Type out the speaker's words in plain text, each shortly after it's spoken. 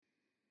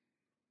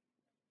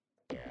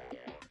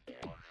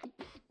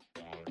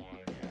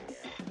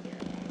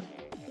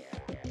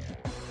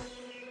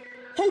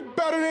Who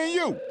better than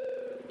you?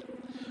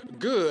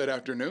 Good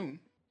afternoon.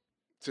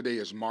 Today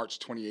is March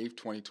 28th,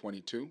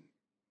 2022.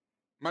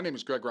 My name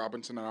is Greg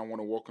Robinson, and I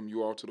want to welcome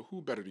you all to the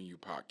Who Better Than You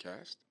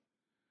podcast.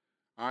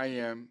 I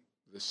am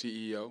the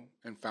CEO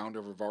and founder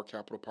of Revar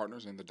Capital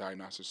Partners and the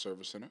Diagnostic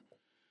Service Center.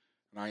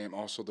 And I am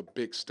also the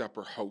Big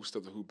Stepper host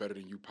of the Who Better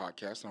Than You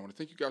podcast. And I want to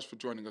thank you guys for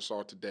joining us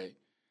all today.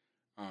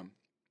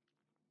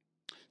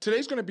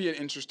 Today's going to be an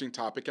interesting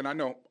topic, and I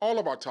know all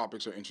of our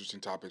topics are interesting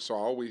topics, so I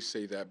always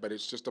say that, but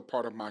it's just a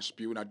part of my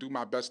spew, and I do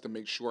my best to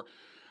make sure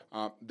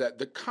that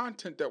the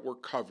content that we're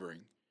covering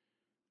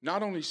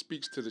not only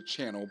speaks to the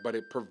channel, but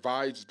it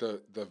provides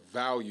the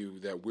value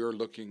that we're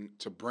looking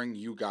to bring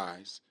you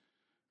guys,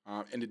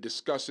 and it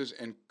discusses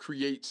and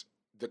creates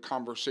the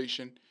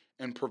conversation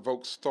and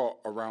provokes thought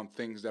around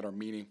things that are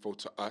meaningful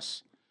to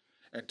us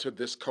and to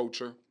this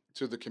culture,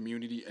 to the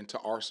community, and to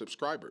our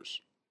subscribers,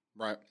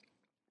 right?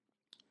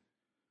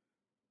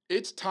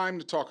 It's time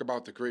to talk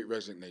about the Great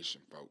Resignation,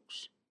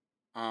 folks.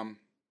 And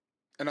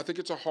I think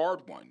it's a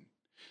hard one.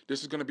 This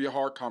is going to be a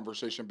hard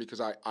conversation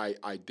because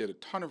I did a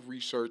ton of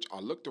research. I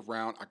looked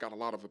around. I got a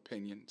lot of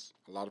opinions,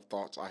 a lot of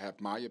thoughts. I have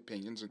my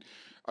opinions. And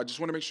I just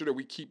want to make sure that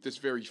we keep this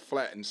very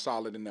flat and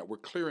solid and that we're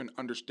clear in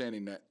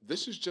understanding that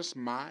this is just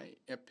my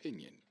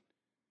opinion.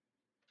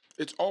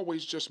 It's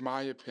always just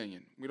my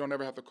opinion. We don't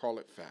ever have to call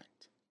it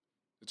fact.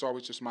 It's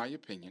always just my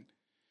opinion.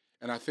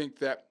 And I think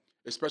that,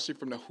 especially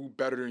from the Who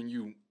Better Than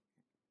You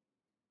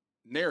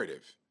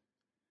narrative,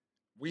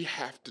 we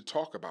have to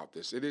talk about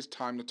this. It is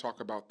time to talk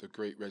about the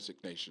Great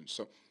Resignation.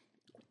 So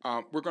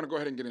we're going to go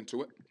ahead and get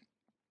into it.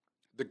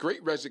 The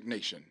Great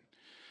Resignation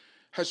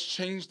has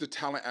changed the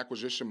talent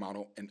acquisition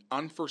model in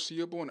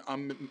unforeseeable and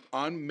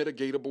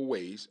unmitigatable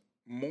ways,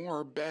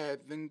 more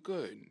bad than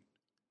good.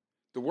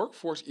 The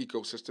workforce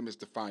ecosystem is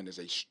defined as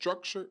a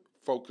structure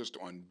focused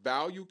on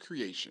value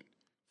creation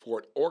for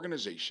an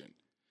organization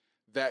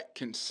that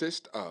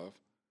consists of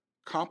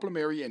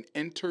complementary and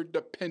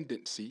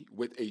interdependency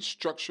with a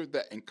structure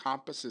that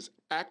encompasses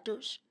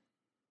actors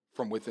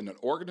from within an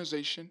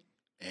organization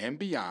and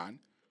beyond,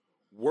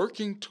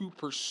 working to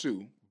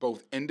pursue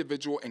both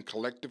individual and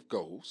collective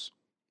goals.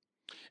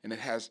 And it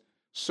has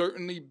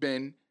certainly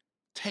been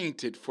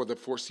tainted for the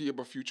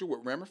foreseeable future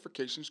with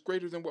ramifications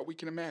greater than what we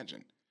can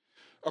imagine.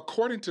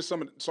 According to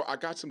so I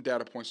got some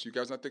data points to you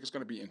guys, and I think it's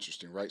going to be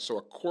interesting, right? So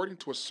according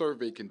to a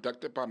survey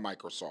conducted by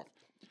Microsoft,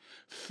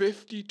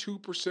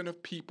 52%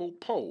 of people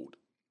polled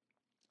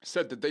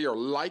said that they are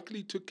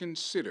likely to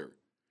consider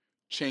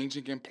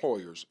changing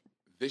employers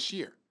this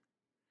year.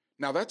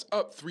 Now, that's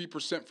up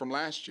 3% from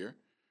last year,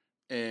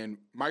 and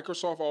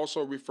Microsoft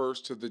also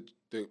refers to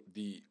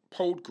the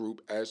polled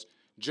group as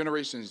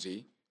Generation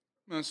Z,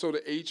 and so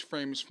the age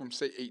frame is from,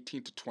 say,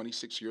 18 to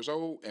 26 years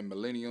old, and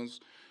millennials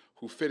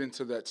who fit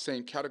into that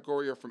same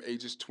category are from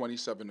ages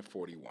 27 to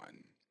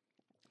 41.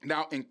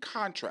 Now, in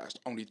contrast,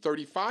 only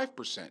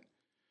 35%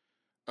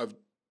 of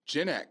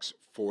Gen X,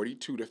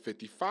 42 to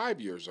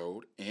 55 years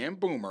old, and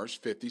Boomers,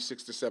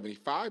 56 to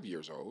 75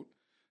 years old,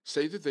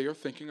 say that they are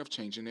thinking of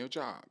changing their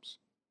jobs,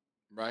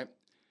 right?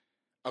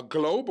 A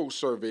global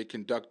survey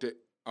conducted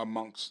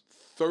amongst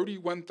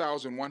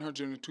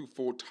 31,102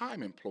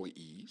 full-time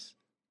employees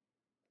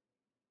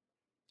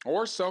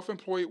or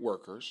self-employed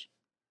workers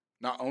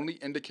not only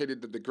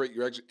indicated that the Great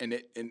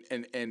Resignation,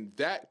 and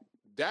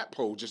that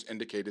poll just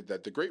indicated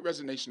that the Great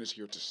Resignation is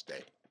here to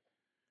stay.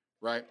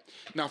 Right?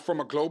 Now, from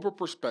a global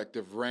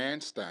perspective,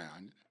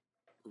 Randstad,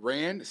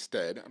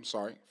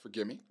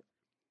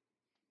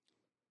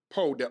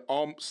 polled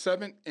that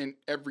 7 in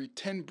every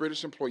 10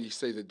 British employees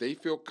say that they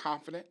feel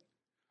confident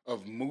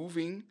of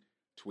moving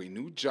to a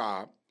new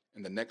job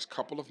in the next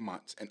couple of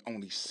months, and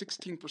only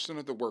 16%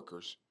 of the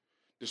workers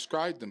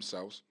described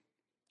themselves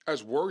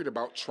as worried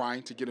about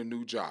trying to get a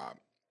new job.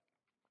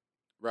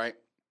 Right?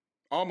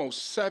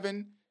 Almost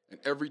 7 in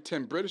every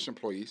 10 British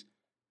employees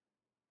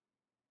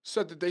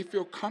said that they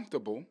feel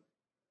comfortable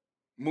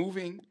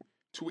moving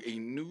to a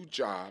new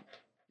job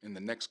in the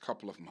next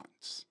couple of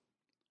months.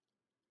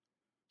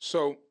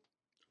 So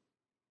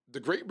the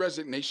Great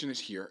Resignation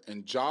is here,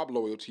 and job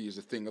loyalty is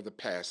a thing of the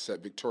past,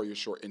 said Victoria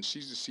Short, and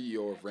she's the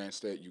CEO of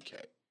Randstad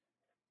UK.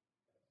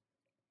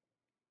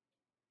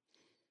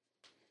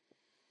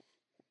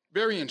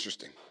 Very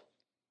interesting.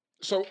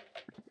 So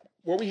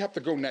where we have to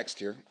go next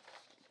here,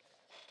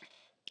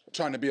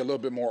 trying to be a little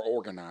bit more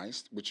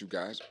organized with you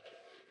guys,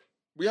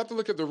 we have to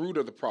look at the root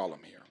of the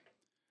problem here.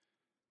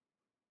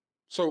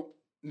 So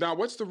now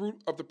what's the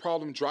root of the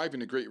problem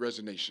driving the Great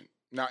Resignation?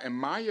 Now, in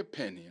my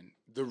opinion,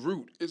 the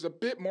root is a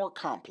bit more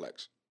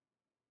complex,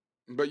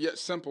 but yet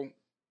simple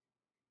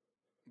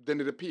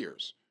than it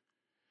appears.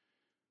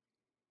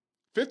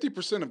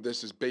 50% of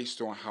this is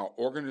based on how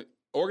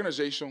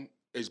organizational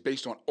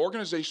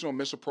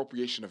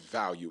misappropriation of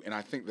value, and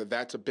I think that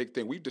that's a big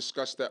thing. We've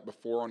discussed that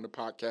before on the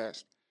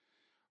podcast.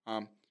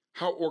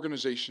 How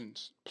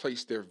organizations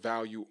place their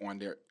value on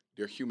their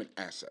human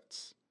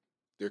assets,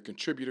 their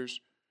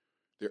contributors,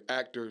 their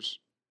actors,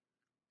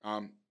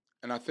 and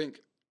I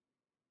think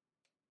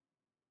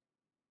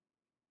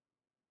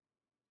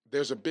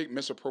there's a big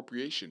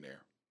misappropriation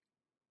there.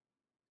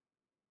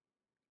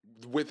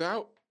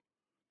 Without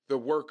the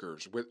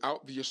workers,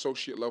 without the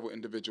associate level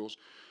individuals,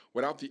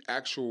 without the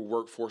actual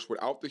workforce,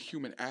 without the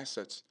human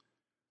assets,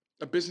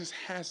 a business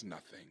has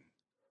nothing.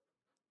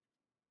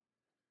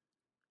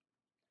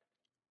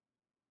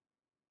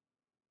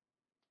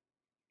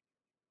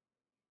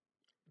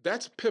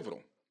 That's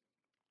pivotal.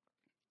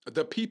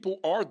 The people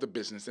are the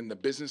business, and the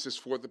business is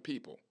for the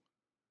people,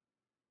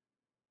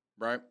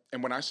 right?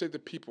 And when I say the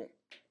people,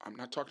 I'm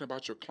not talking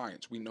about your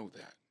clients. We know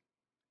that.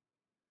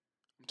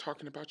 I'm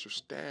talking about your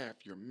staff,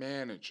 your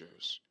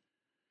managers,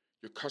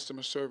 your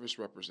customer service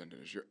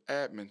representatives, your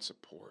admin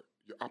support,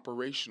 your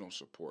operational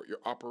support, your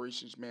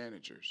operations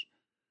managers,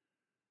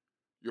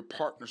 your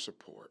partner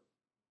support,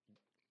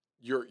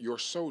 your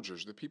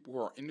soldiers, the people who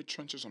are in the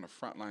trenches on the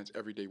front lines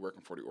every day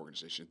working for the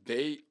organization.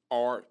 They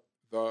are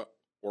the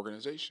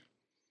organization.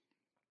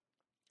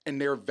 And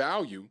their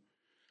value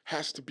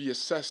has to be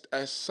assessed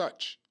as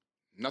such.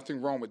 Nothing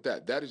wrong with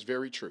that. That is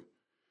very true.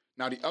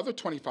 Now the other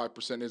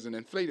 25% is an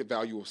inflated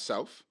value of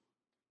self.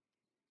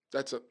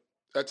 That's a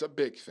that's a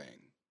big thing,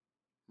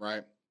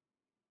 right?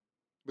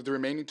 But the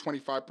remaining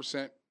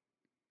 25%,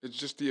 it's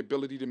just the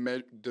ability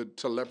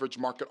to leverage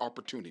market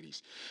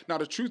opportunities. Now,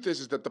 the truth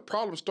is that the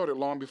problem started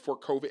long before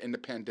COVID and the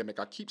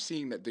pandemic. I keep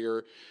seeing that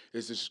there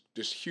is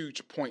this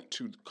huge point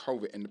to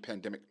COVID and the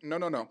pandemic. No,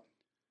 no, no.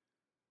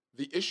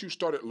 The issue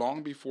started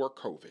long before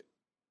COVID.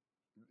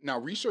 Now,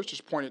 research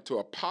has pointed to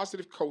a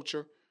positive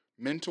culture,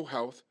 mental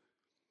health,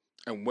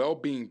 and well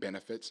being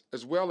benefits,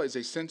 as well as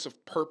a sense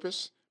of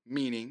purpose,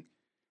 meaning,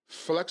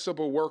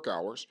 flexible work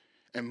hours,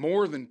 and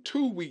more than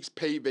 2 weeks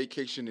paid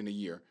vacation in a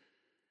year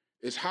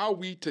is how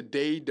we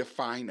today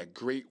define a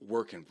great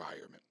work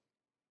environment,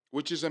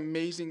 which is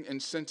amazing in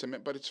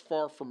sentiment, but it's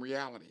far from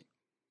reality.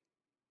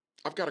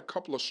 I've got a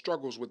couple of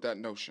struggles with that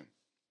notion.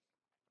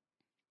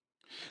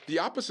 The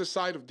opposite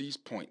side of these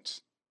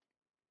points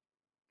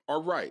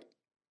are right.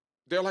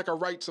 They're like a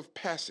rites of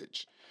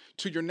passage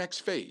to your next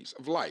phase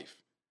of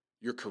life,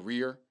 your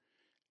career,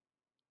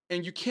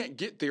 and you can't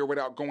get there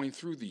without going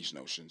through these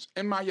notions,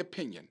 in my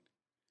opinion.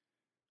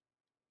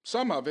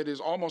 Some of it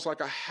is almost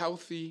like a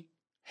healthy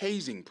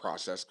hazing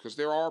process because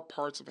there are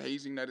parts of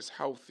hazing that is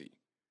healthy,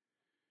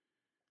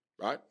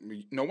 right?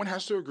 No one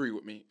has to agree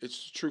with me.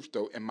 It's the truth,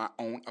 though, in my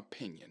own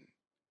opinion.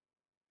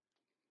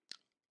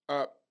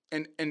 Uh,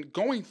 and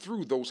going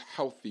through those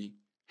healthy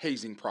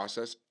hazing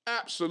process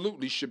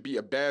absolutely should be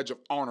a badge of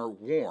honor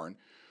worn,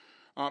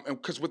 and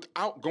because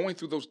without going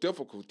through those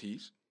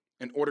difficulties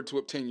in order to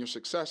obtain your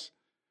success,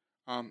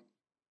 um,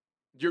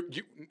 you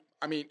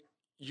I mean,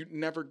 you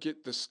never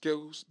get the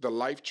skills, the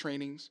life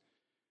trainings,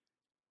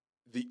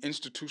 the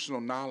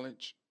institutional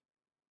knowledge,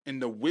 and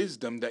the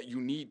wisdom that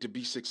you need to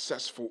be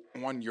successful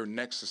on your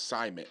next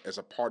assignment as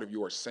a part of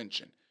your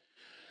ascension.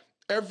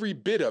 Every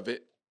bit of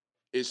it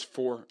is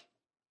for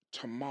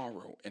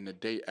tomorrow and the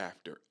day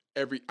after.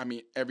 Every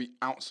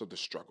ounce of the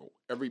struggle,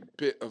 every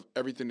bit of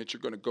everything that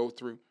you're going to go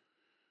through,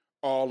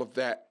 all of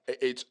that,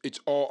 it's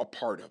all a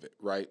part of it,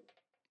 right?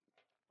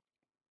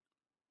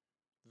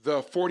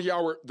 The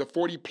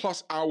 40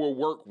 plus hour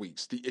work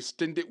weeks, the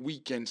extended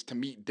weekends to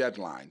meet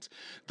deadlines,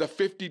 the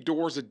 50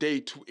 doors a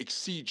day to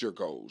exceed your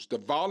goals, the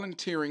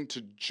volunteering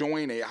to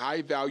join a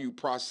high value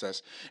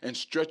process and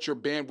stretch your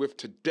bandwidth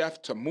to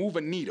death to move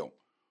a needle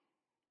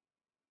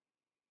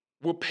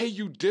will pay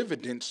you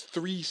dividends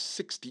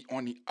 360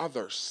 on the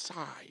other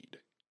side.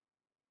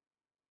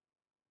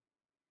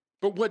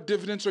 But what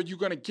dividends are you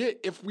going to get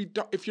if you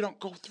don't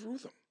go through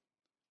them?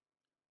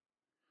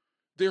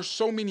 There's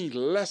so many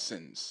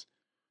lessons,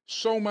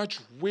 so much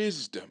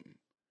wisdom,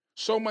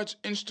 so much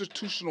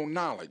institutional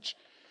knowledge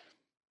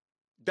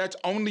that's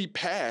only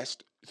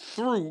passed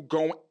through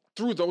going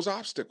through those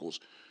obstacles,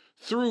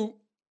 through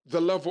the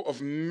level of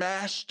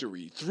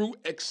mastery, through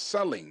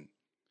excelling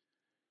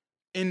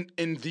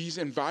in these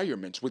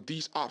environments with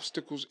these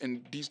obstacles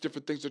and these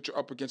different things that you're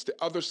up against. The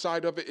other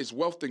side of it is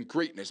wealth and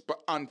greatness. But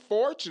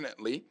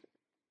unfortunately,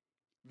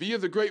 via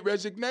the Great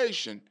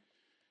Resignation,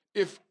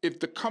 if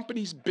the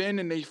companies bend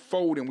and they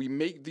fold and we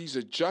make these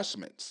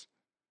adjustments,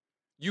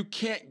 you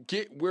can't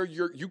get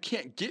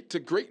to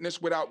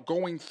greatness without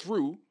going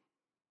through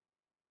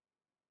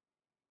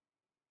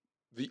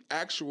the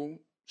actual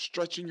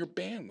stretching your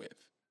bandwidth.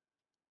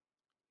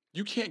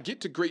 You can't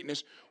get to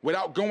greatness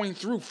without going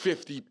through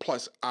 50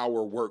 plus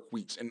hour work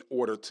weeks in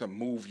order to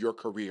move your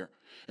career,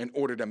 in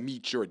order to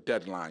meet your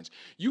deadlines.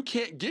 You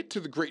can't get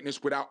to the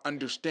greatness without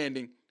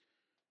understanding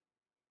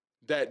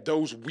that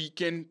those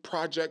weekend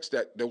projects,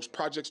 those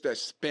projects that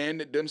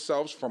spanned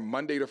themselves from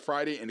Monday to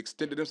Friday and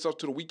extended themselves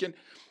to the weekend,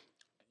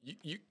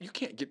 you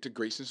can't get to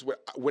greatness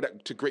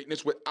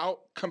without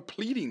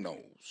completing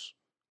those,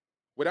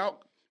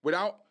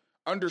 without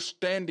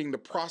understanding the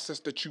process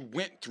that you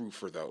went through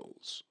for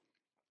those.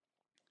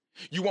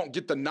 You won't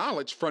get the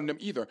knowledge from them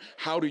either.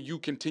 How do you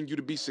continue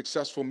to be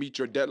successful, meet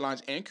your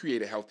deadlines, and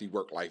create a healthy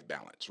work-life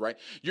balance, right?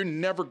 You're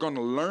never going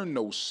to learn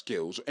those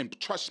skills. And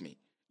trust me,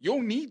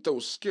 you'll need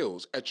those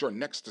skills at your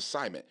next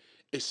assignment,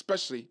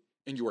 especially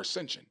in your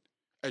ascension,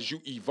 as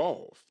you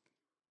evolve,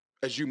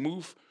 as you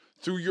move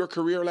through your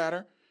career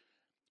ladder.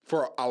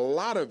 for a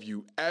lot of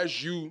you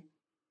as you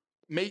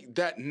make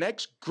that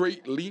next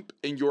great leap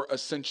in your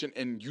ascension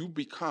and you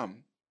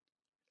become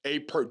a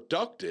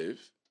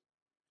productive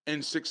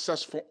and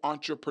successful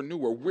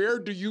entrepreneur. Where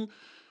do you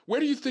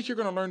think you're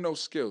going to learn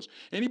those skills?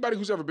 Anybody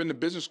who's ever been to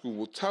business school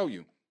will tell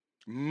you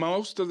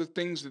most of the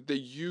things that they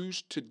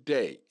use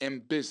today in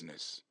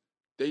business,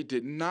 they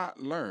did not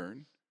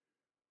learn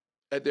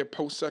at their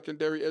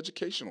post-secondary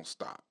educational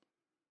stop.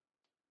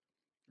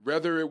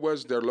 Whether it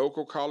was their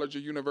local college or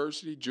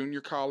university,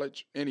 junior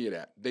college, any of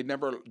that, they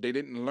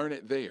didn't learn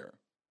it there,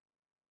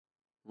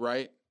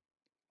 right?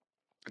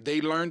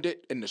 They learned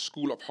it in the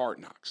school of hard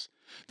knocks.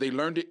 They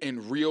learned it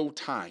in real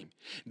time.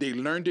 They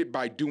learned it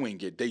by doing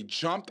it. They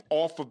jumped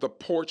off of the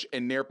porch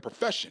in their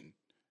profession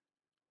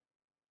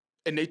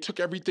and they took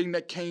everything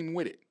that came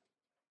with it,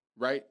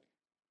 right?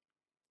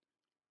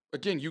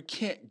 Again, you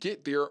can't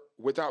get there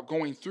without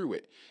going through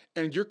it.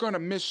 And you're going to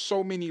miss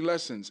so many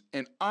lessons.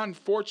 And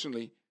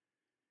unfortunately,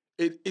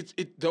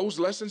 those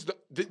lessons,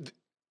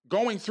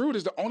 going through it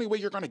is the only way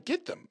you're going to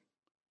get them,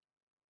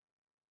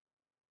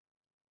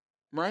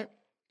 right?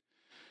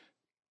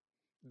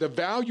 The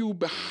value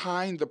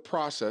behind the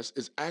process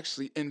is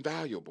actually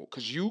invaluable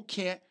because you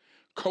can't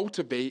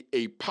cultivate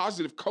a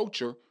positive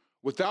culture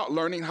without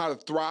learning how to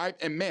thrive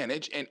and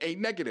manage in a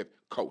negative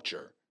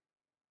culture.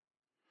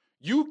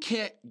 You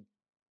can't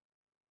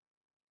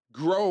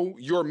grow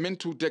your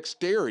mental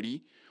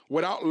dexterity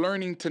without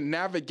learning to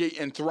navigate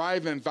and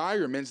thrive in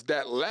environments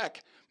that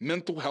lack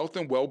mental health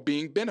and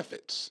well-being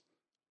benefits.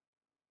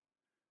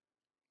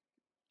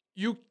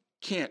 You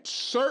can't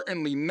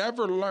certainly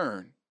never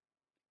learn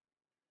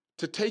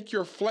to take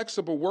your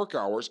flexible work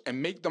hours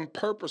and make them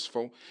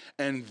purposeful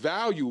and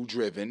value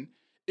driven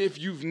if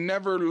you've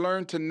never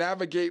learned to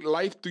navigate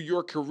life through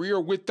your career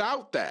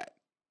without that.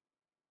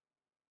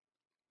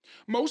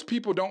 Most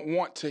people don't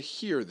want to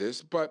hear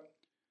this, but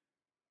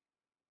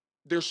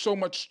there's so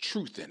much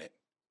truth in it.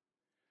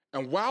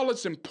 And while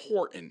it's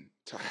important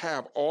to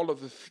have all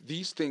of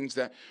these things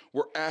that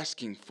we're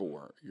asking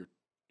for,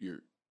 your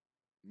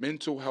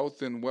mental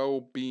health and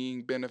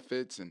well-being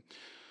benefits and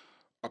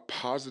a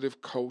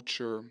positive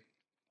culture,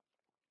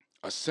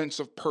 a sense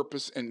of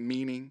purpose and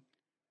meaning,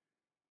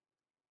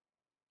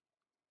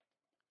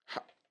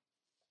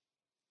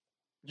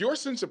 your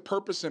sense of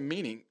purpose and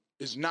meaning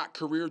is not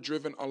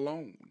career-driven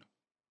alone,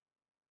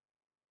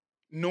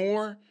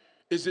 nor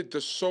is it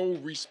the sole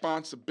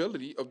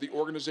responsibility of the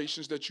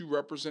organizations that you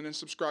represent and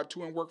subscribe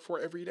to and work for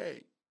every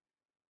day.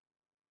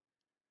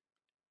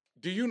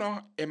 Do you know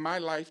in my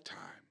lifetime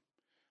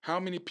how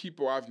many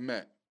people I've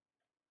met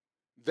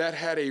that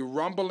had a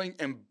rumbling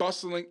and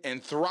bustling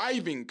and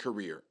thriving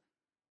career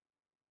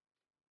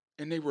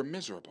and they were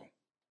miserable?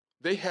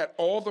 They had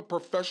all the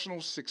professional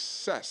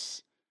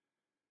success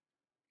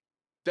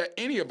that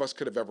any of us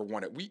could have ever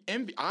wanted.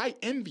 I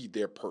envied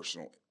their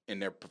personal and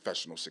their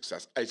professional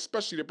success,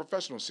 especially their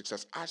professional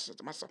success. I said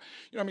to myself,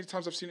 you know how many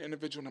times I've seen an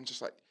individual and I'm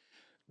just like,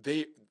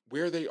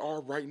 where they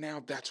are right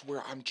now, that's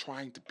where I'm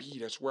trying to be.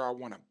 That's where I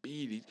want to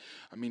be.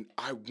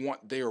 I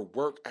want their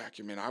work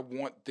acumen. I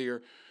want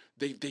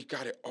they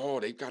got it all.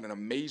 They've got an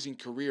amazing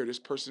career. This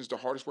person is the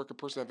hardest working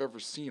person I've ever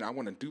seen. I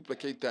want to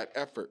duplicate that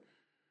effort.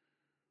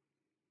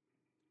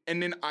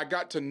 And then I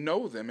got to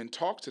know them and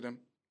talk to them.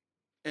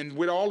 And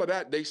with all of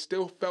that, they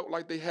still felt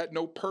like they had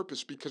no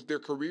purpose because their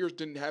careers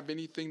didn't have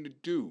anything to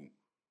do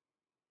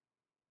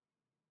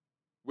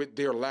with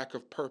their lack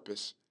of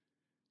purpose.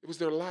 It was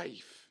their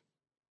life.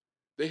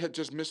 They had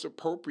just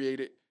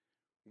misappropriated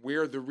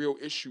where the real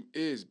issue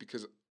is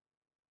because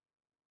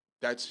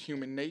that's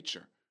human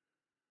nature.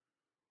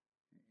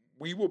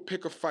 We will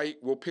pick a fight,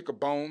 we'll pick a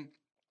bone,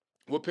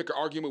 we'll pick an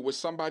argument with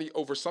somebody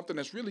over something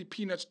that's really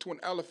peanuts to an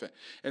elephant.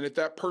 And if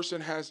that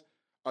person has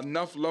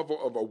enough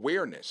level of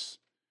awareness,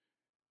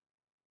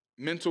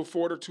 mental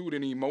fortitude,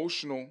 and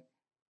emotional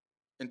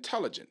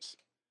intelligence,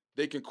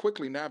 they can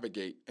quickly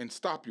navigate and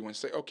stop you and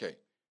say, okay,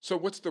 so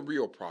what's the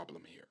real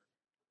problem here?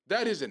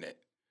 That isn't it.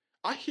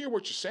 I hear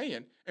what you're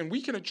saying, and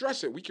we can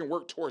address it. We can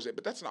work towards it,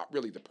 but that's not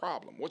really the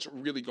problem. What's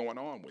really going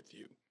on with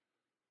you?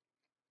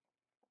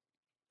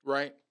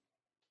 Right?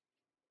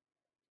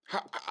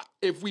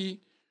 If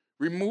we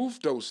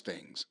remove those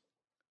things,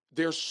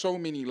 there's so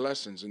many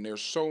lessons and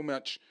there's so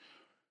much.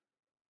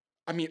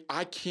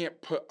 I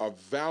can't put a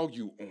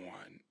value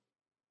on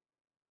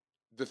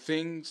the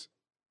things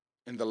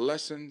and the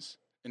lessons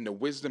and the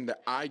wisdom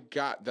that I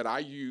got that I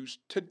use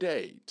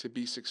today to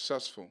be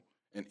successful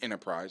in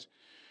enterprise,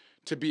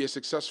 to be a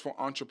successful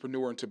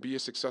entrepreneur, and to be a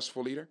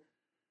successful leader.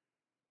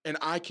 And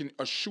I can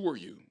assure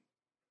you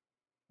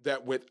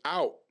that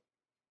without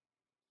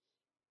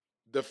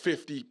the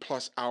 50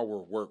 plus hour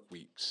work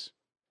weeks,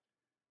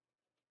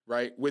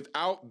 right?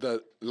 Without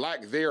the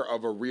lack there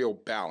of a real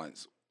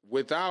balance,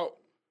 without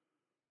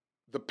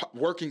the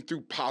working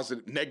through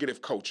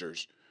negative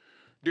cultures,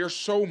 there's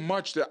so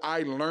much that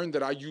I learned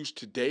that I use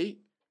today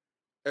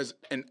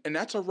and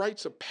that's a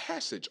rites of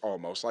passage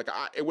almost. Like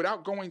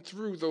without going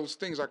through those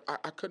things,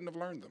 I couldn't have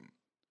learned them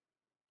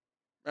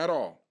at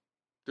all.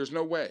 There's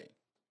no way,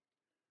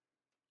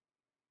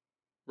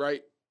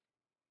 right?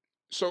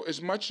 So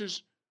as much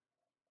as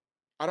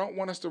I don't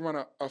want us to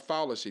run a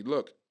fallacy,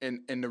 look,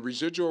 and the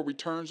residual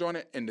returns on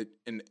it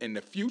in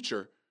the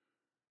future,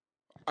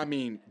 I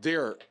mean,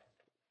 they're,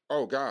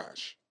 oh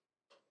gosh,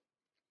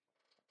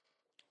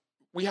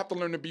 we have to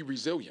learn to be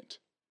resilient.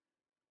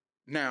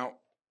 Now,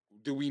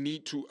 do we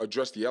need to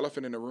address the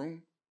elephant in the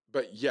room?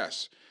 But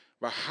yes.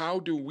 But how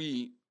do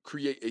we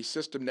create a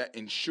system that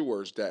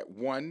ensures that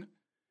one,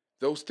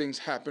 those things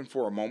happen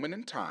for a moment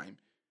in time,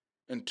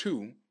 and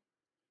two,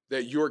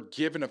 that you're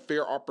given a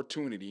fair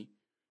opportunity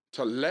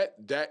to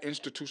let that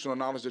institutional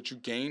knowledge that you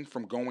gain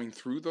from going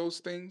through those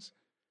things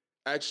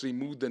actually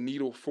move the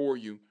needle for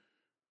you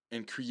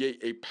and create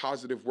a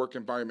positive work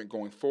environment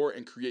going forward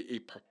and create a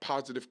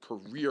positive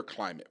career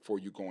climate for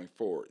you going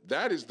forward.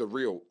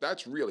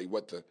 That's really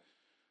what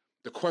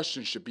the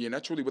question should be, and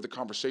that's really what the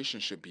conversation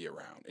should be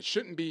around. It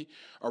shouldn't be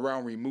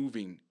around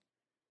removing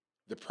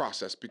the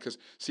process because,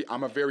 see,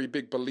 I'm a very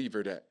big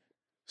believer that,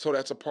 so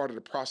that's a part of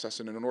the process,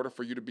 and in order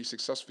for you to be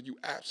successful, you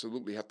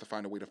absolutely have to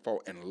find a way to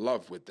fall in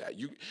love with that.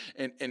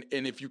 And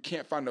if you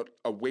can't find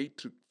a way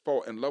to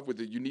fall in love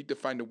with it, you need to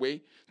find a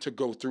way to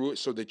go through it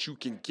so that you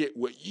can get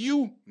what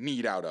you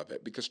need out of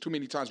it, because too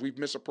many times we've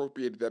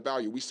misappropriated that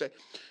value. We say,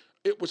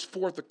 it was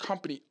for the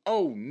company.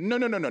 Oh, no,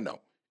 no, no, no,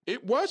 no.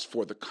 It was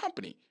for the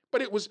company,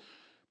 but it was,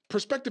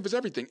 perspective is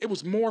everything. It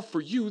was more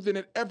for you than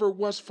it ever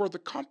was for the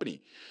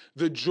company.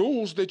 The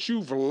jewels that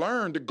you've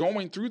learned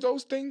going through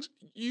those things,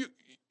 you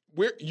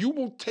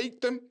will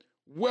take them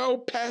well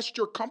past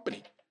your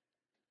company.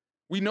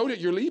 We know that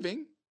you're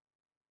leaving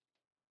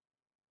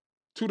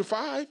 2 to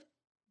 5,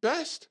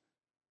 best.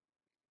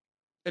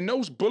 And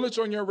those bullets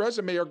on your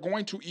resume are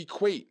going to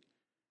equate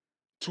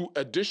to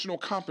additional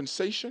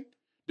compensation.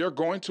 They're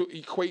going to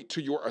equate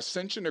to your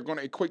ascension. They're going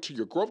to equate to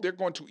your growth. They're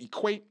going to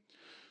equate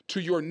to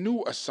your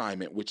new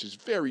assignment, which is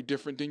very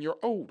different than your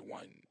old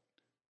one.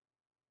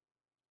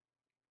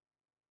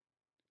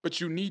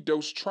 But you need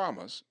those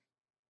traumas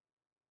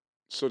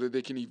so that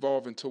they can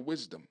evolve into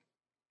wisdom.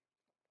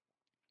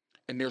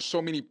 And there's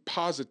so many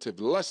positive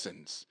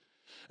lessons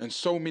and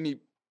so many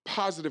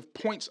positive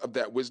points of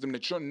that wisdom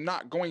that you're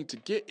not going to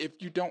get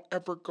if you don't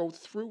ever go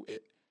through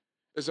it.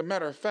 As a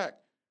matter of fact,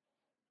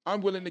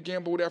 I'm willing to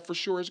gamble that for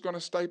sure it's going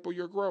to stifle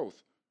your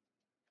growth.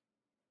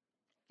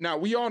 Now,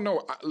 we all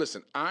know,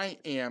 listen, I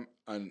am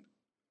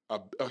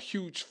a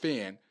huge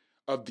fan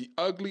of the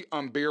ugly,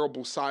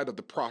 unbearable side of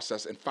the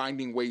process and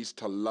finding ways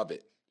to love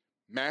it,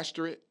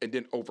 master it, and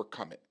then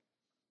overcome it.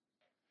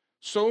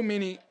 So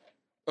many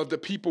of the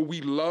people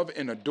we love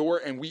and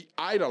adore and we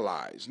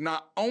idolize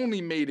not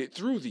only made it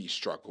through these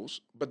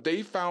struggles, but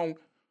they found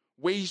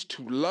ways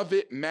to love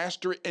it,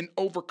 master it, and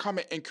overcome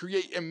it and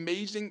create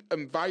amazing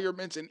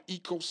environments and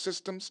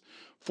ecosystems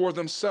for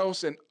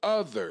themselves and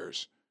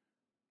others.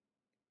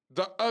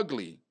 The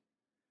ugly.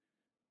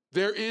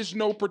 There is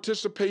no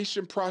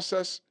participation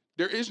process.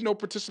 There is no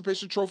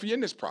participation trophy in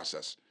this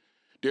process.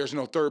 There's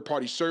no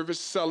third-party service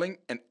selling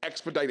an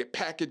expedited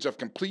package of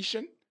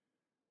completion.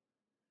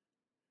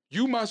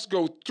 You must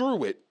go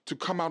through it to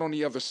come out on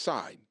the other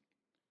side.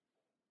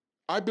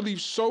 I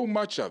believe so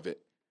much of it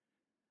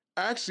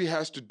actually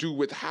has to do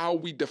with how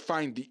we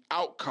define the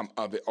outcome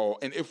of it all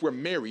and if we're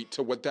married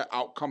to what that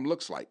outcome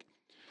looks like.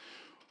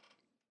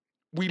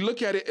 We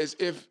look at it as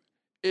if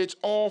it's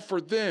all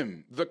for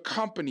them, the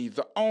company,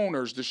 the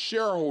owners, the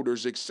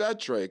shareholders,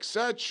 etc.,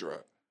 etc.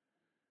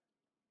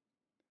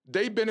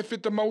 They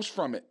benefit the most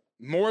from it,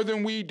 more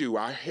than we do.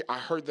 I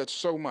heard that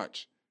so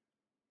much.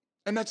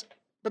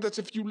 But that's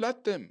if you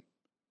let them.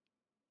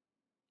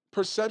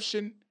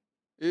 Perception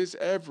is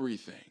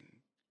everything.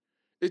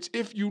 It's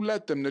if you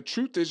let them. The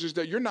truth is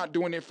that you're not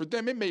doing it for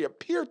them. It may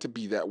appear to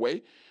be that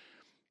way,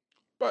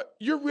 but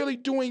you're really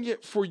doing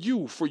it for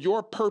you, for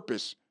your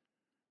purpose,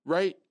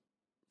 right?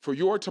 For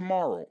your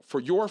tomorrow, for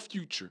your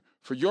future,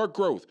 for your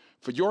growth,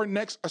 for your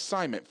next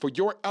assignment, for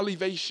your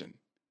elevation,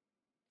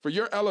 for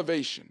your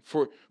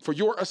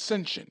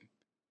ascension.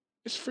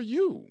 It's for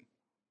you.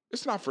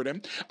 It's not for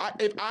them.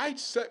 If I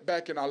sat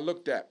back and I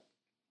looked at,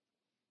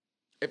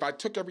 if I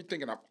took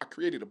everything and I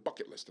created a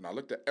bucket list and I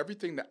looked at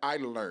everything that I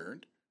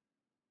learned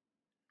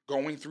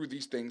going through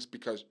these things,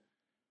 because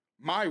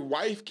my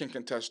wife can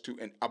contest to,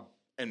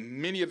 and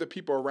many of the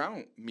people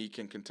around me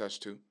can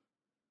contest to,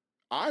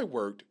 I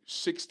worked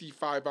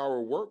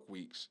 65-hour work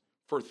weeks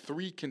for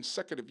 3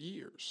 consecutive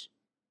years,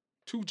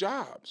 2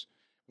 jobs.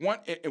 One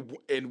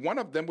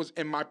of them was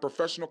in my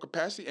professional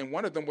capacity, and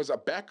one of them was a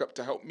backup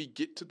to help me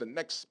get to the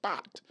next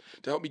spot,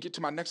 to help me get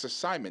to my next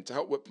assignment, to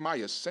help with my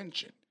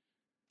ascension.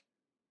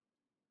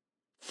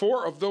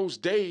 4 of those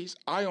days,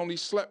 I only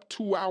slept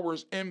 2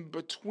 hours in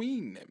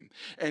between them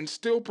and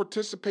still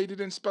participated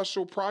in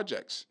special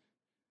projects.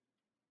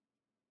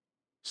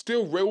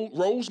 Still I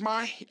rose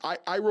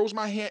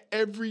my hand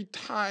every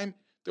time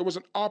there was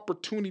an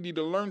opportunity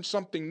to learn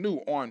something new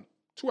on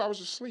 2 hours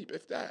of sleep,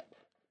 if that.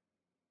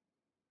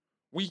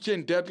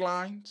 Weekend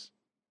deadlines,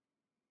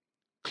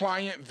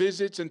 client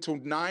visits until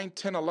 9,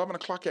 10, 11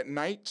 o'clock at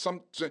night.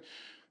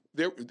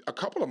 A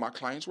couple of my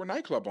clients were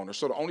nightclub owners,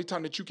 so the only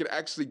time that you could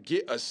actually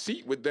get a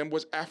seat with them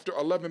was after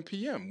 11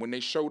 p.m. when they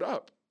showed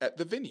up. at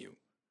the venue.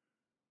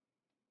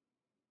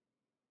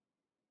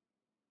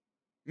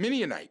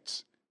 Many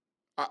nights,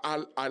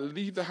 I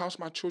leave the house,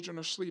 my children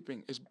are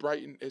sleeping. It's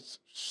bright and it's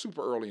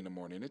super early in the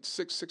morning. It's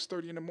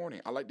 6:30 in the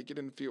morning. I like to get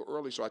in the field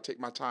early so I take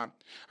my time.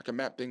 I can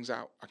map things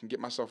out. I can get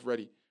myself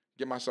ready,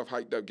 get myself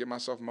hyped up, get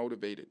myself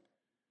motivated.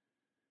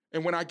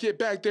 And when I get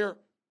back there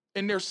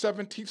in their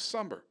 17th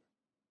summer,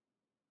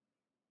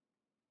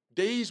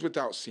 days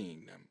without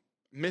seeing them,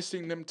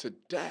 missing them to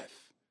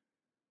death,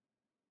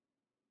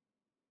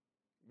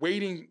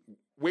 waiting,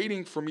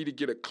 waiting for me to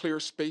get a clear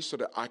space so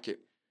that I could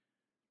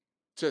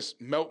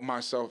just melt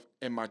myself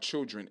in my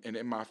children and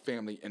in my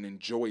family and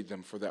enjoy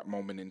them for that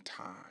moment in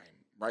time,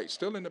 right?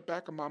 Still in the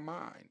back of my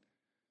mind,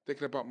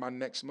 thinking about my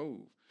next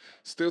move.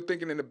 Still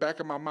thinking in the back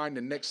of my mind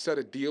the next set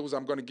of deals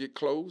I'm going to get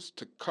closed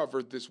to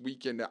cover this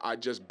weekend that I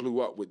just blew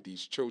up with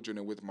these children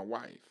and with my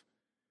wife.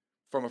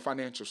 From a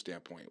financial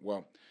standpoint,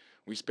 well,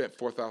 we spent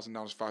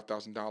 $4,000,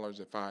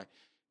 $5,000.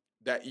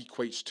 That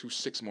equates to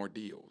 6 more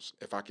deals.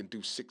 If I can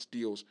do 6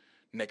 deals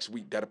next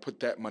week, that'll put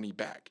that money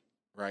back,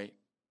 right?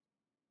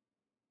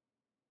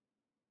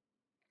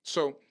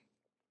 So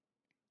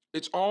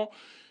it's all,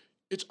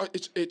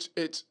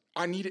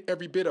 I needed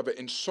every bit of it.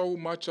 And so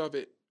much of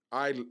it,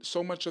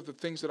 so much of the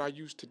things that I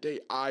use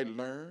today, I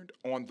learned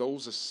on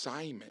those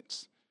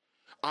assignments.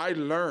 I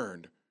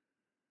learned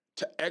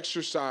to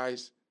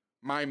exercise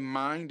my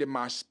mind and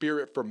my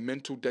spirit for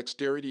mental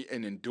dexterity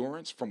and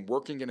endurance from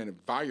working in an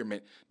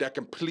environment that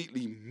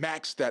completely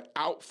maxed that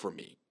out for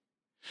me.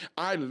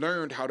 I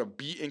learned how to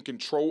be in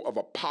control of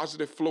a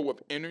positive flow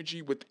of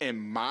energy within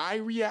my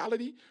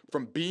reality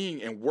from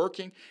being and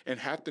working and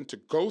having to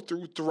go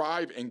through,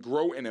 thrive, and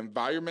grow in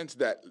environments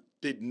that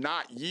did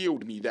not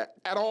yield me that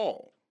at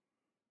all.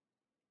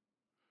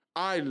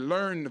 I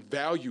learned the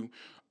value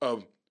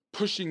of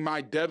pushing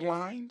my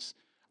deadlines.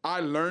 I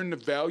learned the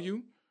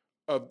value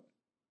of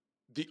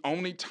the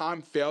only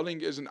time failing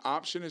is an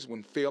option is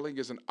when failing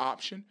is an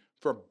option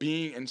for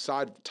being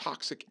inside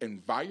toxic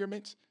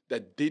environments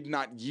that did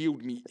not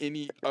yield me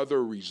any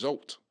other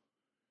result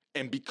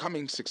and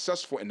becoming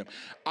successful in them.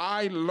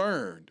 I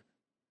learned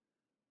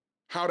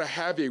how to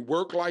have a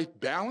work-life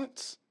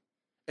balance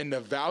and the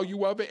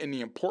value of it and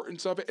the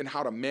importance of it and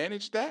how to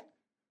manage that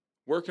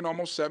working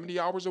almost 70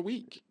 hours a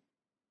week.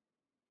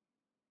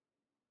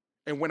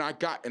 And when I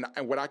got,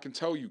 and what I can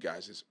tell you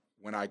guys is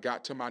when I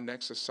got to my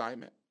next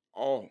assignment,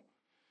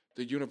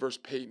 the universe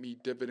paid me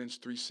dividends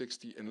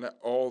 360 and let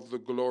all the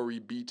glory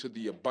be to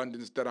the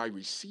abundance that I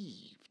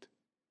received.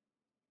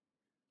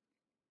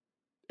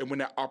 And when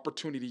that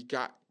opportunity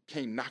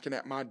came knocking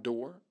at my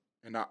door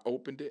and I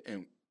opened it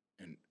and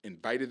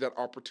invited that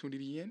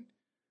opportunity in,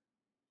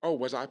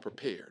 was I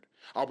prepared?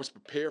 I was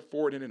prepared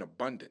for it in an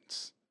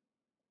abundance.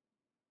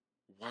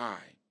 Why?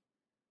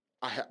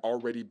 I had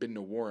already been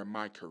to war in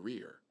my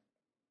career.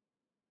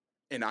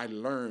 And I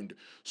learned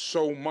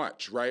so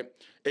much, right?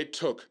 It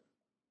took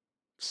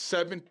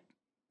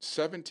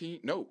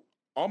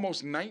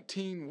almost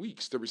 19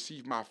 weeks to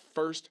receive my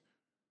first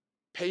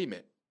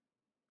payment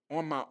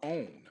on my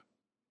own.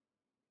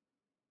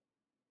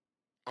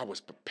 I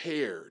was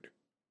prepared.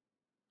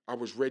 I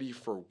was ready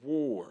for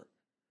war.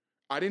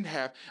 I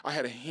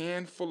had a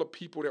handful of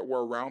people that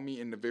were around me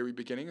in the very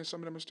beginning, and some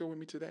of them are still with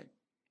me today.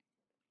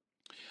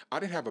 I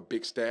didn't have a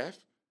big staff.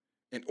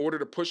 In order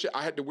to push it,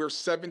 I had to wear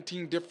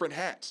 17 different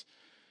hats,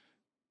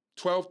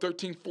 12,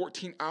 13,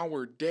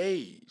 14-hour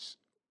days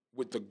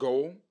with the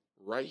goal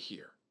right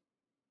here.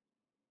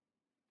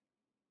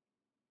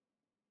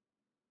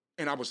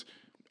 And I was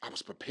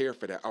prepared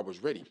for that. I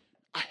was ready.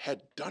 I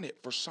had done it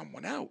for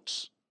someone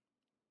else.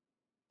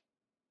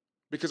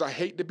 Because I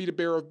hate to be the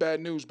bearer of bad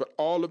news, but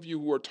all of you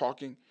who are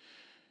talking,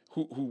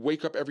 who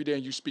wake up every day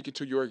and you speak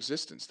into your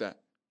existence, that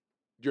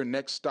your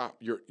next stop,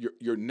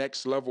 your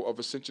next level of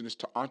ascension is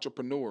to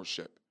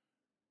entrepreneurship.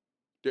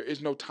 There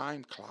is no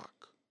time clock.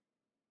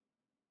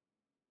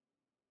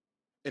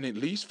 And at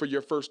least for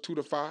your first 2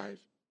 to 5,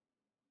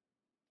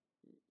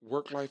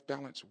 work-life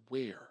balance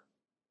where?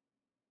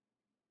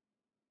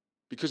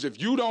 Because if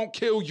you don't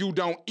kill, you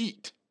don't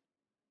eat.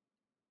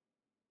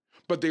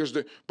 But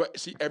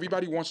see,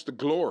 everybody wants the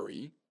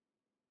glory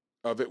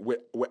of it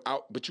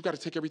but you got to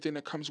take everything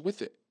that comes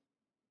with it.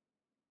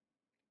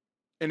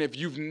 And if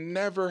you've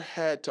never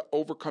had to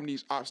overcome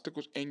these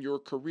obstacles in your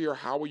career,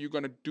 how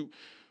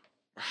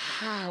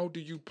do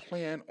you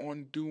plan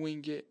on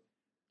doing it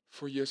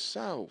for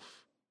yourself?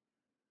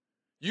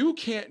 You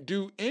can't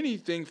do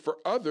anything for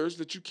others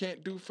that you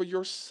can't do for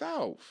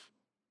yourself.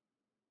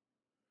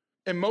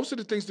 And most of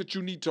the things that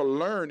you need to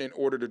learn in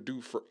order to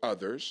do for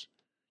others,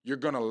 you're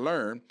going to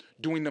learn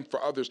doing them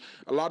for others.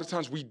 A lot of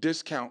times we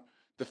discount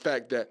the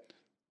fact that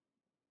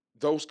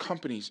those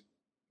companies,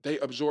 they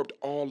absorbed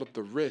all of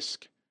the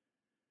risk.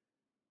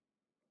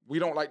 We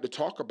don't like to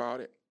talk about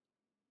it.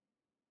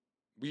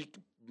 We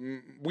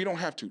don't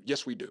have to.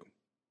 Yes, we do.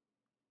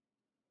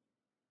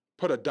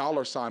 Put a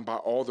dollar sign by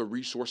all the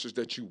resources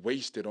that you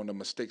wasted on the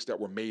mistakes that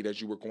were made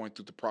as you were going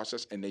through the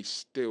process, and they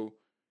still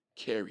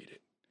carried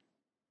it.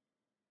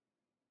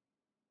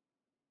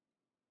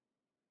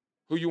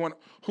 Who you want?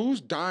 Whose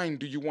dime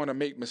do you want to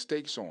make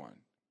mistakes on?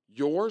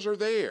 Yours or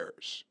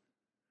theirs?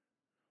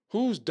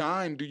 Whose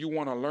dime do you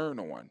want to learn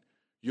on?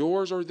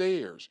 Yours or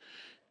theirs?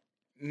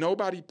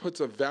 Nobody puts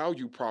a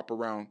value prop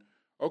around,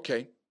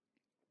 okay,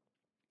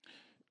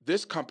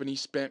 this company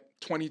spent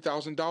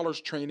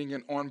 $20,000 training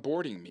and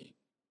onboarding me.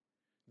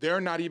 They're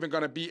not even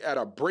going to be at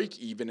a break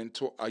even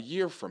until a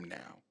year from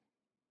now.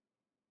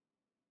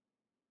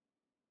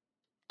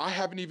 I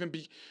haven't even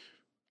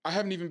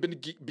been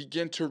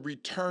begin to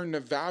return the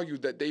value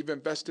that they've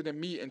invested in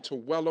me until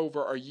well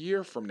over a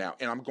year from now.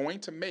 And I'm going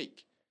to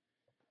make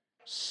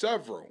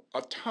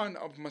a ton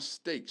of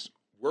mistakes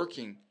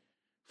working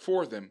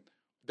for them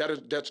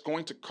that's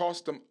going to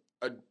cost them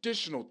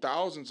additional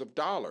thousands of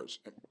dollars.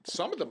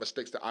 Some of the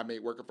mistakes that I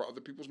made working for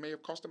other people may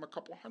have cost them a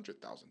couple $100,000.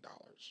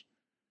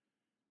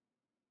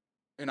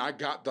 And I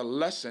got the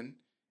lesson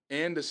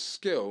and the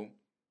skill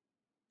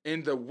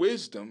and the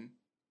wisdom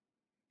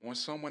on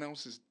someone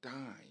else's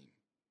dime.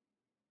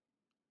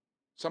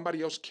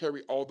 Somebody else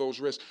carry all those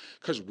risks,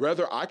 because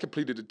whether I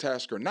completed the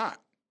task or not,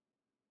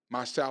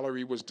 my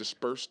salary was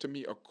dispersed to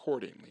me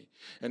accordingly.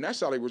 And that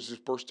salary was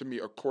dispersed to me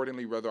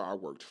accordingly whether I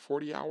worked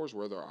 40 hours,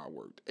 whether I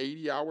worked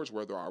 80 hours,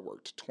 whether I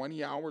worked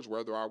 20 hours,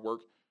 whether I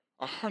worked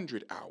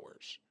 100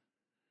 hours,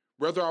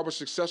 whether I was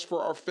successful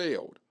or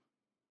failed.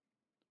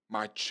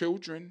 My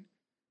children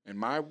and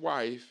my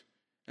wife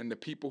and the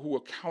people who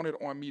accounted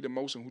on me the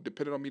most and who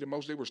depended on me the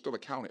most, they were still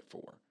accounted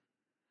for.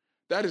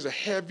 That is a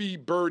heavy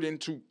burden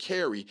to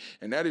carry,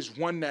 and that is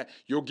one that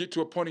you'll get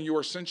to a point in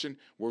your ascension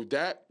where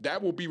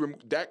that will be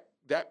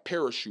that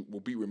parachute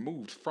will be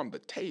removed from the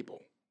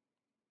table.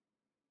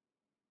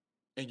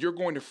 And you're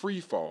going to free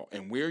fall.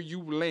 And where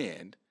you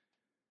land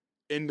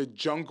in the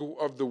jungle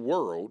of the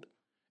world,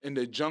 in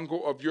the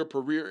jungle of your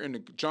career, in the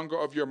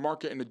jungle of your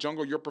market, in the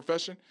jungle of your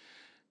profession,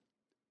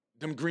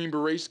 them Green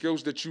Beret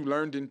skills that you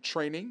learned in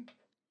training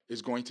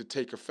is going to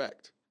take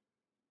effect.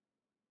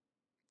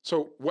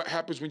 So what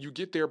happens when you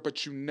get there,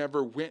 but you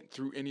never went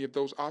through any of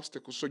those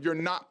obstacles? So you're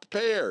not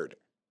prepared.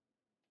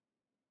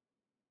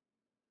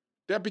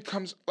 That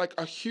becomes like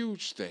a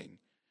huge thing.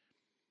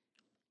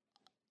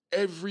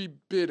 Every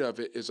bit of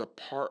it is a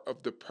part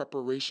of the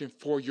preparation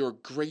for your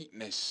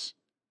greatness.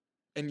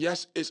 And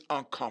yes, it's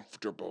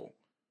uncomfortable.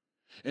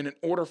 And in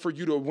order for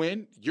you to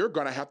win, you're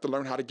going to have to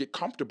learn how to get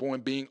comfortable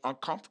in being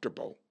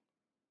uncomfortable.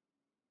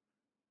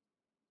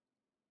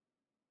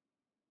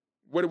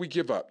 What did we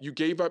give up?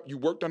 You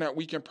worked on that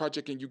weekend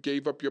project and you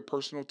gave up your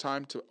personal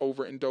time to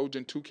overindulge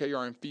in 2K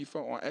or in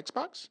FIFA on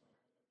Xbox?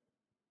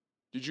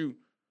 Did you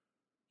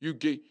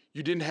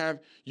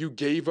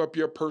gave up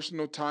your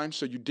personal time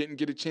so you didn't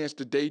get a chance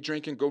to day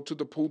drink and go to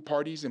the pool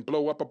parties and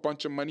blow up a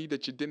bunch of money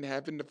that you didn't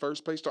have in the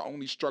first place to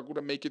only struggle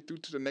to make it through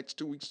to the next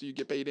 2 weeks so you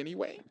get paid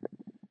anyway?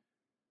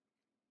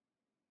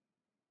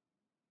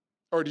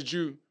 Or did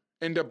you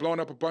end up blowing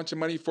up a bunch of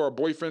money for a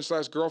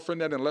boyfriend/girlfriend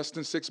that in less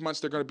than 6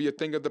 months they're going to be a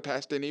thing of the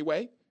past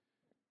anyway?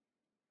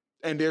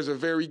 And there's a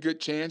very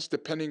good chance,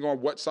 depending on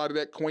what side of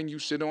that coin you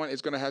sit on,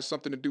 it's going to have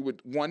something to do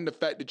with, one, the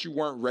fact that you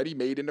weren't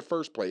ready-made in the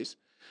first place.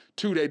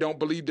 Two, they don't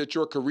believe that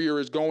your career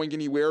is going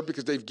anywhere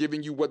because they've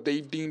given you what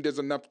they've deemed as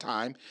enough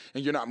time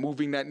and you're not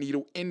moving that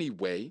needle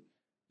anyway.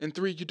 And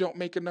three, you don't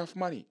make enough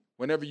money.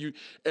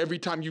 Every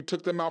time you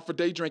took them out for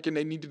day drinking,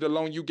 they needed to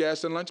loan you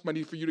gas and lunch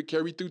money for you to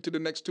carry through to the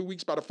next 2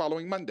 weeks by the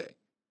following Monday.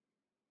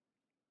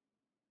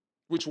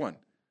 Which one?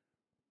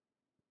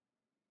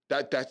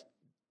 That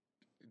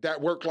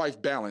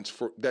work-life balance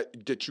for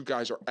that you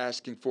guys are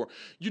asking for.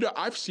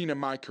 I've seen in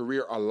my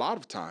career a lot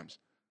of times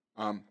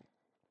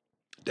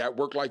that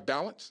work-life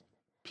balance,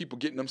 people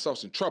getting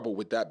themselves in trouble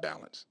with that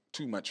balance.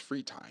 Too much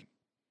free time.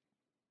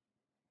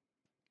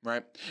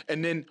 Right?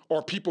 And then,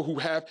 or people who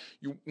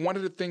one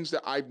of the things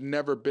that I've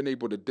never been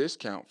able to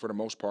discount for the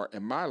most part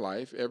in my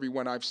life,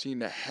 everyone I've seen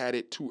that had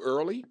it too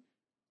early,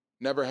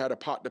 never had a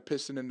pot to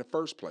piss in the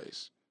first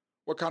place.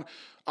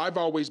 I've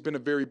always been a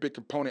very big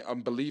component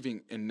of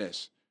believing in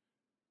this.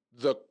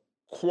 The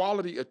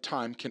quality of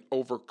time can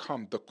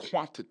overcome the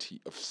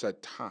quantity of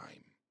said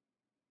time.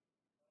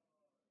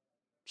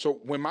 So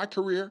when my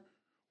career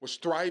was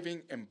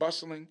thriving and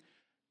bustling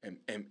and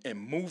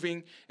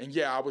moving, and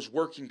yeah, I was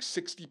working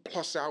 60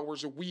 plus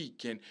hours a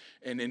week and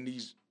in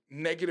these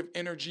negative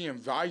energy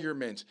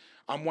environments,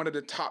 I'm one of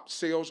the top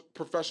sales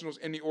professionals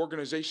in the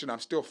organization. I'm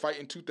still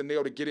fighting tooth and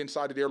nail to get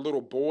inside of their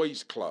little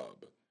boys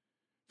club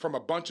from a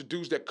bunch of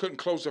dudes that couldn't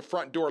close the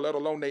front door, let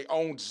alone their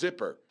own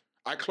zipper.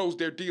 I closed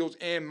their deals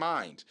and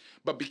mine,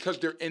 but because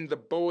they're in the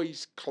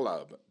boys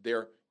club,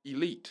 they're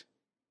elite.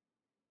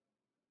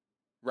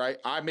 Right?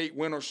 I make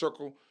winner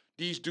circle.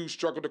 These dudes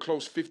struggle to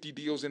close 50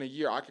 deals in a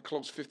year. I could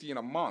close 50 in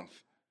a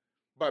month.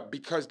 But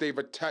because they've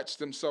attached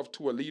themselves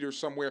to a leader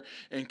somewhere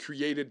and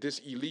created this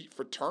elite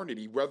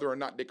fraternity, whether or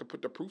not they could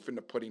put the proof in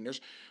the pudding,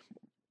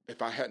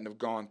 if I hadn't have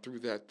gone through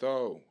that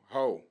though,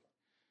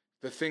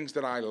 the things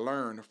that I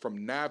learned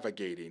from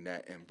navigating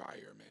that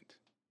environment.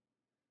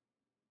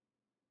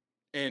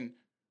 And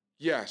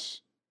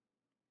yes,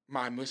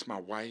 I miss my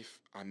wife.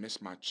 I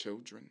miss my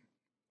children.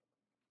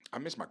 I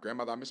miss my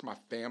grandmother. I miss my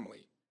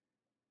family.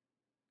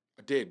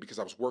 I did because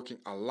I was working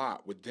a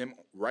lot with them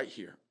right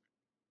here,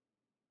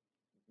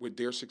 with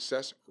their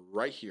success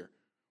right here,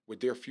 with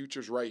their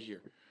futures right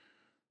here.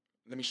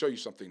 Let me show you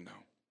something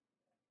now.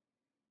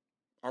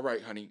 All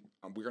right, honey,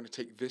 we're going to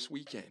take this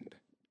weekend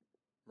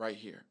right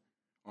here.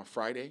 On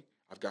Friday,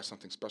 I've got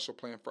something special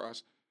planned for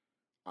us.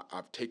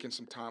 I've taken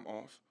some time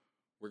off.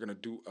 We're going to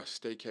do a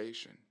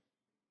staycation.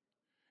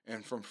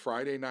 And from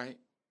Friday night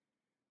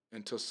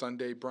until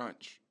Sunday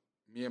brunch,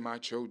 me and my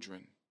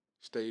children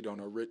stayed on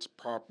a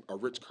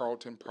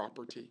Ritz-Carlton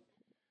property.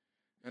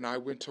 And I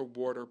went to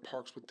water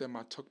parks with them.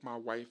 I took my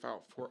wife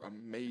out for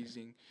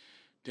amazing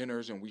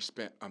dinners, and we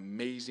spent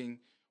amazing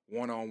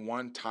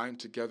one-on-one time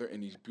together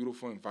in these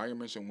beautiful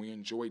environments, and we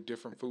enjoyed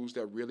different foods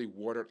that really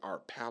watered our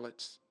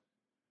palates.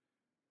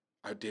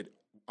 I did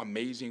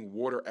amazing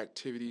water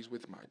activities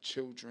with my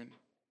children,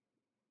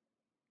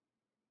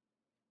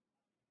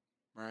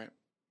 right?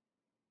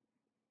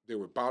 There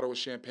were bottles of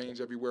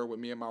champagnes everywhere with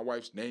me and my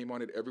wife's name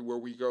on it everywhere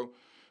we go.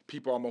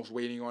 People almost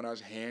waiting on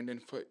us hand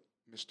and foot,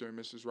 Mr. and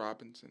Mrs.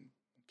 Robinson,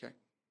 okay?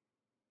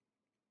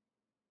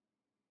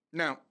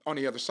 Now, on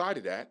the other side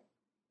of that,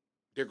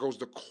 there goes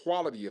the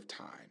quality of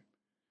time.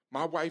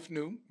 My wife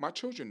knew, my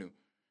children knew.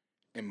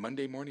 And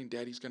Monday morning,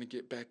 Daddy's going to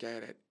get back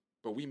at it.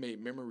 But we made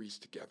memories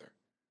together.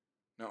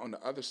 Now, on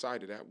the other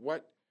side of that,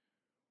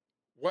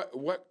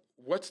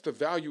 what's the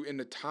value in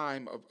the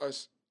time of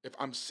us if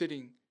I'm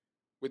sitting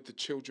with the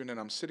children and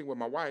I'm sitting with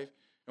my wife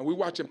and we're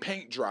watching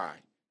paint dry?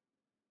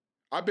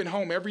 I've been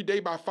home every day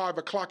by 5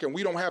 o'clock and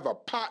we don't have a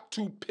pot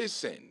to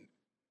piss in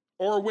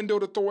or a window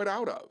to throw it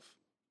out of.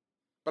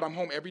 But I'm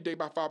home every day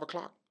by 5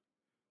 o'clock.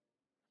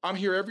 I'm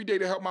here every day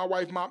to help my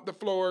wife mop the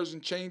floors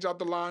and change out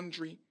the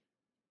laundry,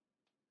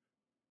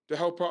 to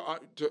help her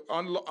to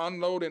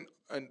unload and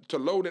to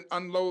load and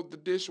unload the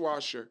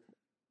dishwasher.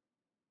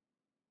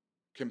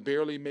 Can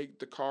barely make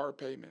the car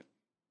payment.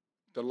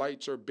 The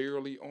lights are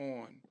barely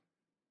on.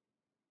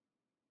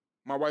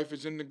 My wife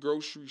is in the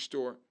grocery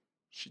store.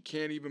 She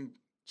can't even,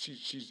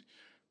 she's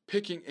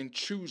picking and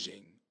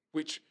choosing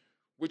which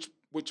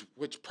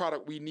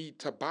product we need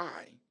to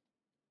buy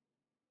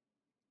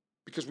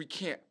because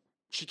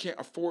she can't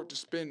afford to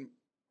spend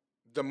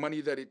the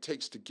money that it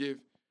takes to give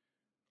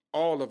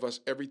all of us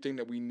everything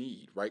that we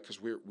need, right?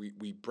 Because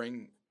we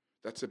bring,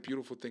 that's a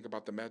beautiful thing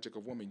about the magic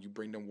of woman. You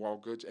bring them wall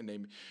goods,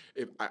 and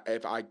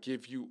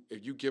if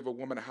you give a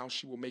woman a house,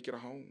 she will make it a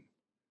home.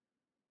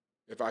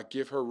 If I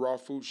give her raw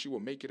food, she will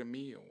make it a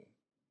meal.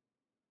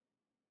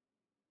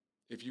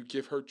 If you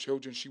give her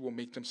children, she will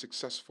make them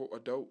successful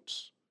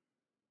adults.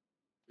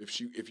 If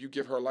you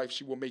give her life,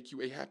 she will make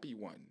you a happy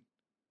one.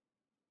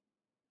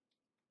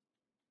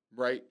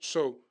 Right?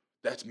 So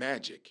that's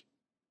magic.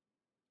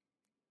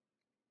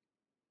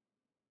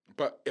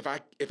 But if I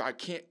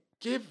can't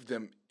give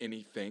them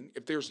anything,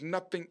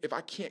 if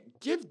I can't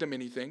give them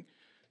anything,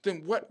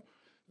 then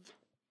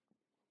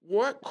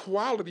what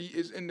quality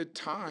is in the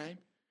time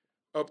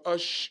of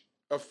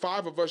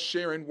five of us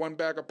sharing one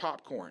bag of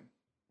popcorn?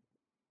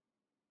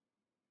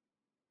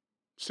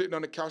 Sitting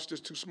on a couch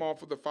that's too small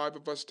for the five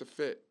of us to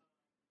fit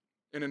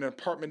in an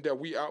apartment that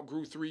we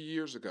outgrew 3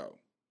 years ago.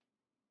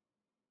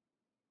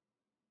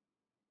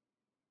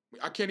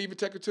 I can't even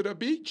take her to the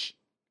beach.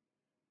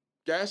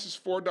 Gas is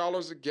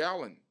 $4 a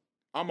gallon.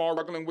 I'm all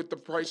struggling with the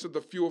price of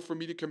the fuel for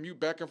me to commute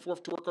back and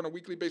forth to work on a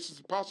weekly basis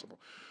if possible.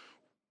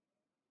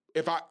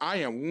 If I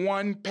am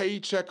one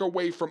paycheck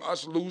away from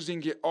us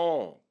losing it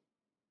all,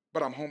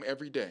 but I'm home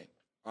every day,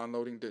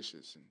 unloading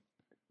dishes and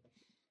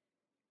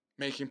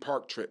making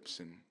park trips,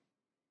 and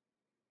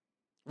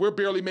we're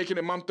barely making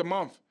it month to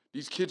month.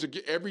 These kids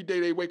every day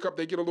they wake up,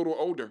 they get a little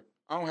older.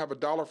 I don't have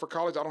 $1 for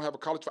college. I don't have a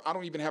college fund. I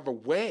don't even have a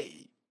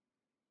way.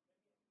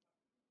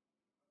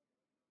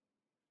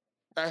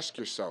 Ask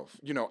yourself,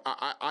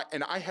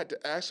 I had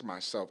to ask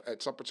myself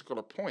at some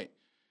particular point,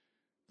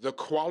 the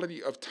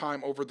quality of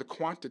time over the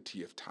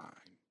quantity of time.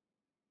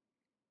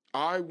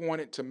 I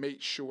wanted to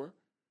make sure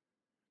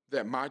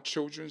that my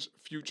children's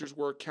futures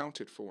were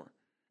accounted for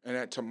and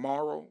that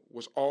tomorrow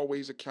was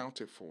always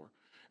accounted for.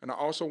 And I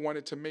also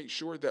wanted to make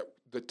sure that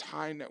the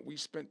time that we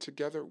spent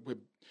together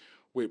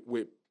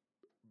would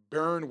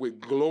burn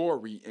with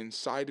glory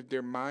inside of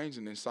their minds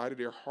and inside of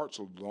their hearts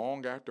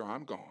long after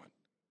I'm gone.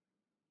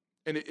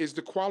 And it is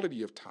the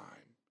quality of time,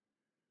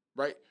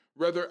 right?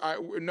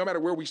 No matter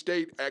where we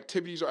stayed,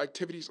 activities are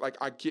activities. Like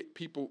I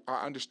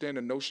understand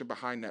the notion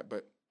behind that,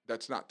 but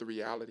that's not the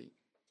reality.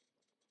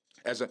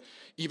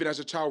 Even as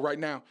a child right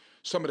now,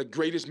 some of the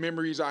greatest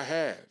memories I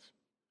have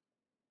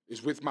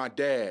is with my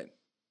dad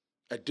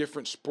at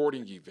different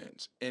sporting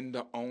events in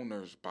the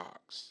owner's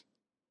box,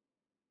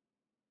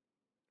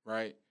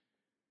 right?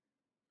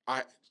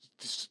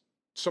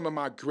 Some of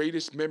my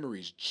greatest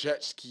memories,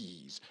 jet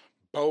skis,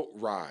 boat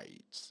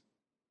rides,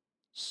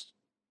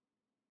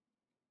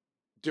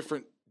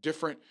 different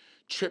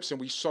trips, and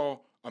we saw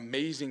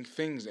amazing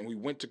things, and we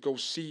went to go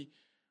see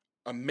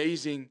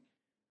amazing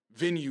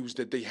venues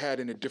that they had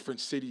in the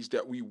different cities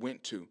that we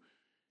went to.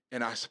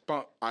 and I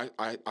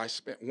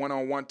spent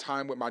one-on-one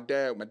time with my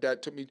dad. My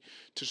dad took me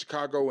to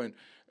Chicago, and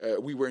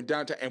we were in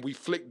downtown, and we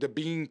flicked the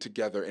bean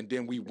together, and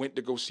then we went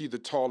to go see the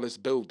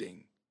tallest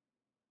building.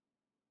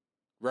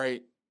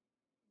 Right?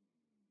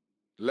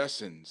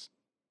 Lessons.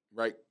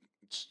 Right?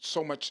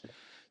 So much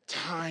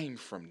time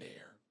from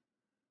there.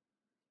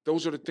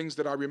 Those are the things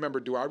that I remember.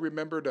 Do I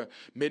remember the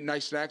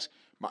midnight snacks?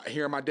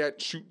 Hearing my dad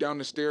shoot down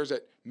the stairs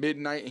at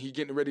midnight, and he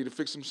getting ready to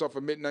fix himself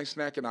a midnight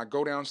snack, and I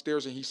go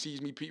downstairs and he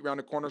sees me peek around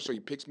the corner, so he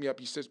picks me up,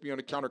 he sits me on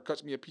the counter,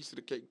 cuts me a piece of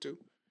the cake too.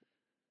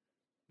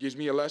 Gives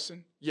me a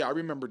lesson. Yeah, I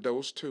remember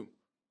those too.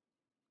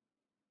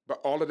 But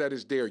all of that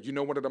is there. You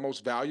know, one of the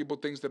most valuable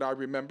things that I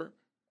remember?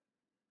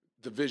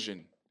 The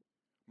vision.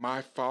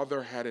 My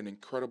father had an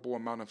incredible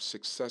amount of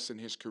success in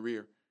his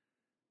career,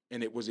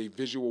 and it was a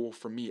visual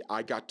for me.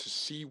 I got to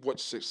see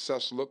what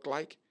success looked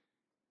like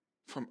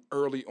from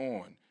early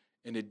on,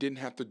 and it didn't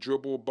have to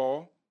dribble a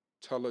ball,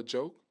 tell a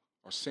joke,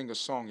 or sing a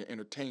song and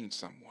entertain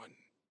someone.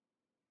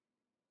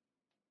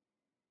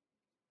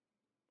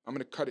 I'm going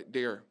to cut it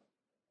there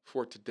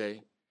for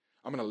today.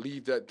 I'm going to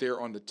leave that there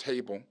on the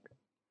table.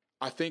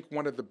 I think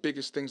one of the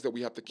biggest things that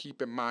we have to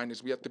keep in mind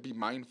is we have to be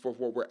mindful of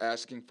what we're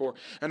asking for.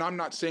 And I'm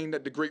not saying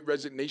that the Great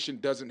Resignation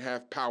doesn't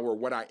have power.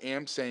 What I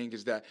am saying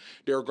is that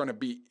there are going to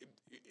be,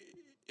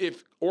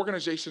 if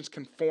organizations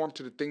conform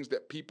to the things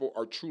that people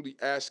are truly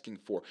asking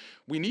for,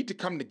 we need to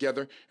come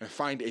together and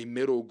find a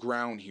middle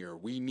ground here.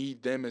 We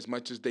need them as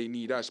much as they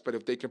need us. But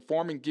if they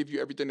conform and give you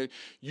everything, that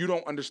you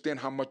don't understand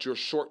how much you're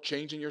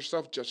shortchanging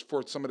yourself just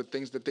for some of the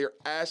things that they're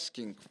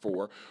asking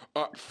for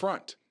up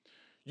front.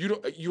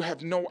 You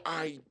have no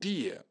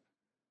idea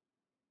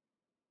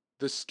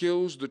the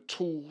skills, the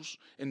tools,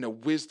 and the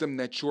wisdom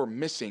that you're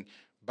missing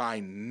by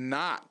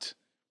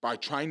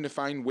trying to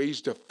find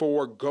ways to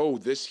forego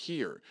this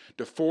here,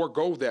 to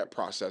forego that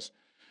process,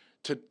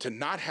 to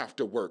not have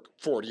to work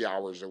 40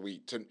 hours a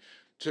week,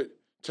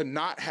 to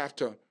not have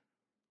to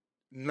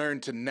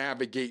learn to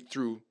navigate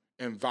through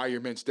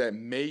environments that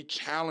may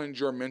challenge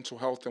your mental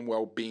health and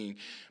well-being.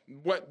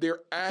 What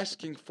they're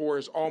asking for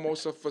is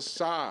almost a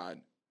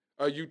facade.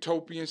 A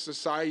utopian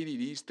society,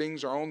 these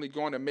things are only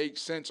going to make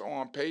sense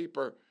on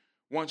paper.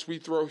 Once we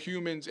throw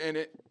humans in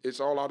it, it's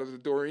all out of the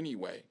door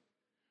anyway.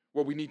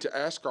 What we need to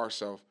ask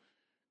ourselves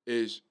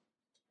is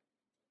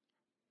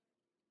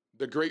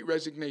the Great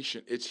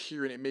Resignation. It's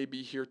here and it may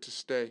be here to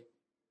stay.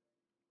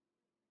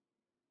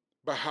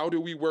 But how do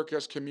we work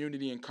as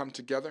community and come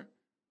together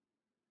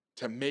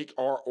to make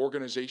our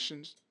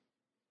organizations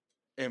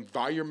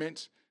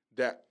environments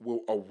that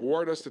will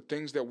award us the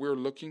things that we're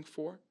looking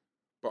for,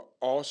 but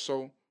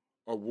also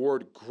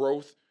award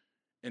growth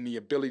and the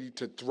ability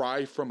to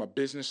thrive from a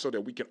business so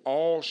that we can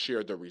all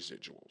share the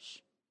residuals.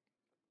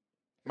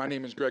 My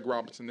name is Greg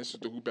Robinson. This is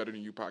the Who Better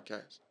Than You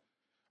podcast.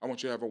 I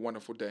want you to have a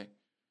wonderful day.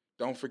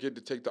 Don't forget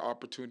to take the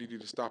opportunity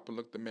to stop and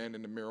look the man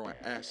in the mirror and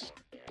ask,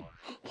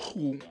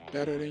 who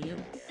better than you?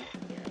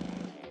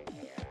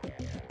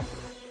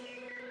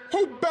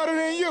 Who better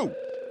than you?